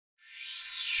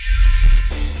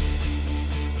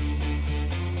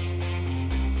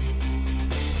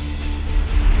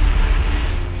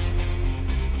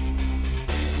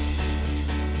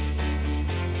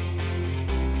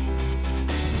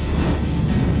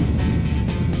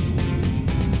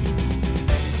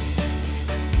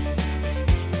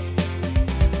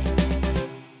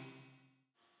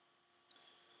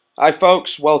Hi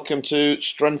folks, welcome to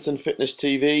Strength and Fitness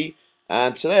TV,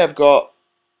 and today I've got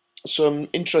some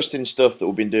interesting stuff that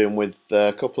we've been doing with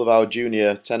a couple of our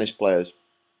junior tennis players.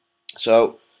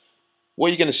 So what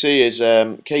you're going to see is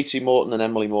Katie Morton and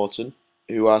Emily Morton,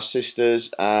 who are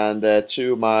sisters, and they're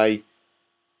two of my,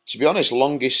 to be honest,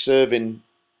 longest serving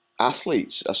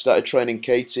athletes. I started training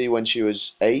Katie when she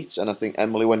was 8 and I think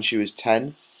Emily when she was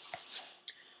 10,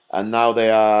 and now they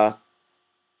are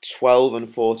 12 and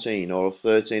 14 or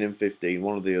 13 and 15,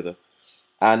 one or the other.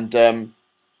 And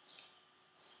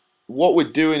what we're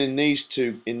doing in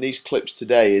these clips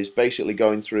today is basically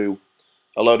going through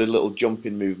a load of little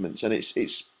jumping movements, and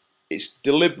it's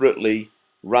deliberately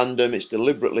random, it's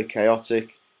deliberately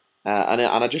chaotic, and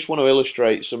I just want to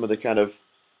illustrate some of the kind of,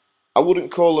 I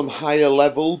wouldn't call them higher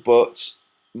level, but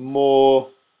more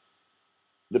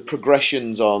the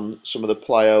progressions on some of the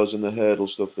plyos and the hurdle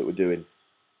stuff that we're doing.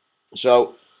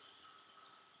 So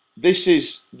this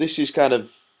is kind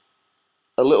of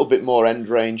a little bit more end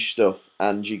range stuff,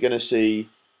 and you're going to see,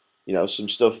 you know, some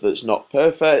stuff that's not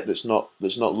perfect, that's not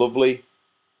lovely,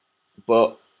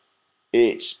 but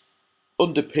it's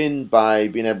underpinned by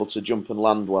being able to jump and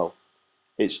land well.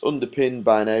 It's underpinned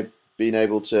by being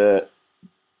able to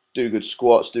do good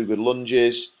squats, do good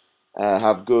lunges,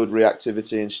 have good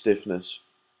reactivity and stiffness.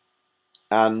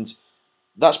 And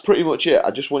that's pretty much it. I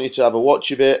just want you to have a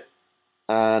watch of it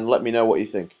and let me know what you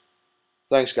think.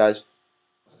 Thanks, guys.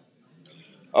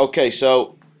 Okay,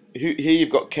 so here you've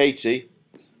got Katie,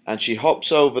 and she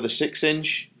hops over the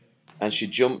 6-inch and she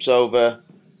jumps over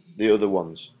the other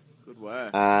ones. Good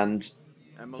work. And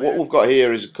Emily, what we've got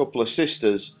here is a couple of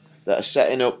sisters that are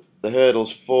setting up the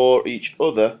hurdles for each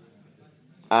other,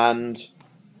 and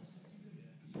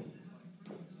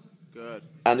good.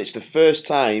 it's the first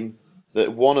time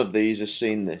that one of these has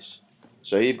seen this.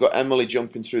 So you've got Emily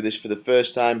jumping through this for the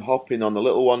first time, hopping on the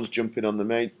little ones, jumping on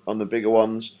the bigger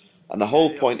ones, and the whole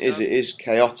point is it is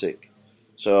chaotic.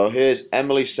 So here's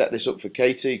Emily set this up for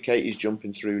Katie. Katie's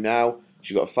jumping through now.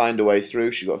 She's got to find a way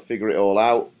through. She's got to figure it all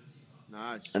out.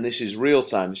 Nice. And this is real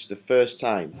time. This is the first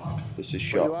time this is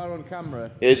shot. You are on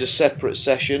camera. Here's a separate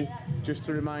session. Just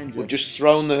to remind you. We've just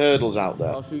thrown the hurdles out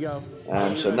there. Off you go.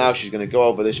 So now she's going to go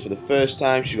over this for the first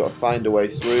time. She's got to find a way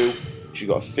through. She's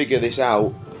got to figure this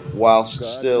out whilst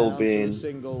still being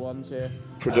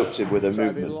productive with her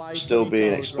movement, still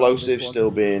being explosive,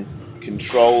 still being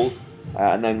controlled,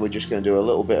 and then we're just going to do a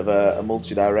little bit of a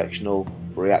multi-directional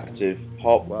reactive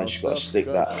hop, and she's got to stick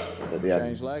that at the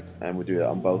end, and we do that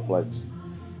on both legs.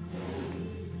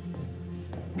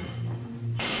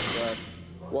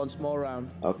 Once more round.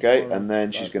 Okay, and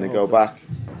then she's going to go back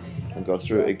and go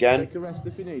through it again. Take a rest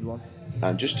if you need one.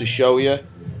 And just to show you,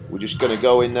 we're just going to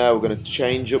go in there, we're going to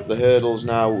change up the hurdles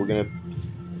now, we're going to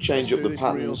change up the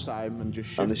patterns,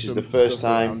 and this is the first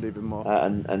time,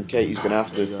 and Katie's going to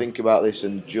have to think about this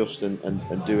and adjust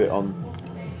and do it on,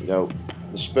 you know,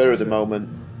 the spur of the moment,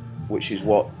 which is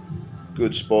what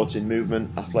good sporting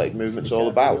movement, athletic movement's all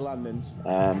about.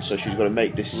 So she's got to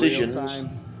make decisions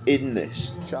in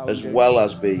this as well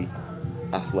as be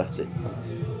athletic.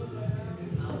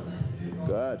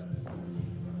 Good.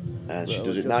 And she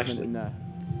does it nicely.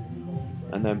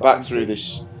 And then back through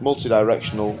this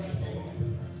multi-directional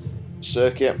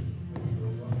circuit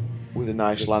with a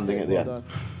nice landing at the end.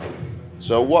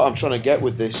 So what I'm trying to get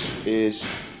with this is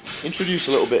introduce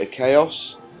a little bit of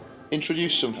chaos,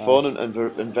 introduce some fun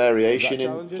and variation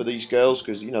in for these girls,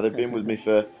 because you know they've been with me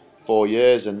for 4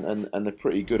 years and they're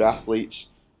pretty good athletes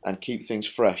and keep things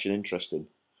fresh and interesting.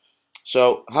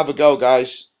 So have a go,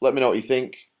 guys. Let me know what you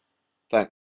think.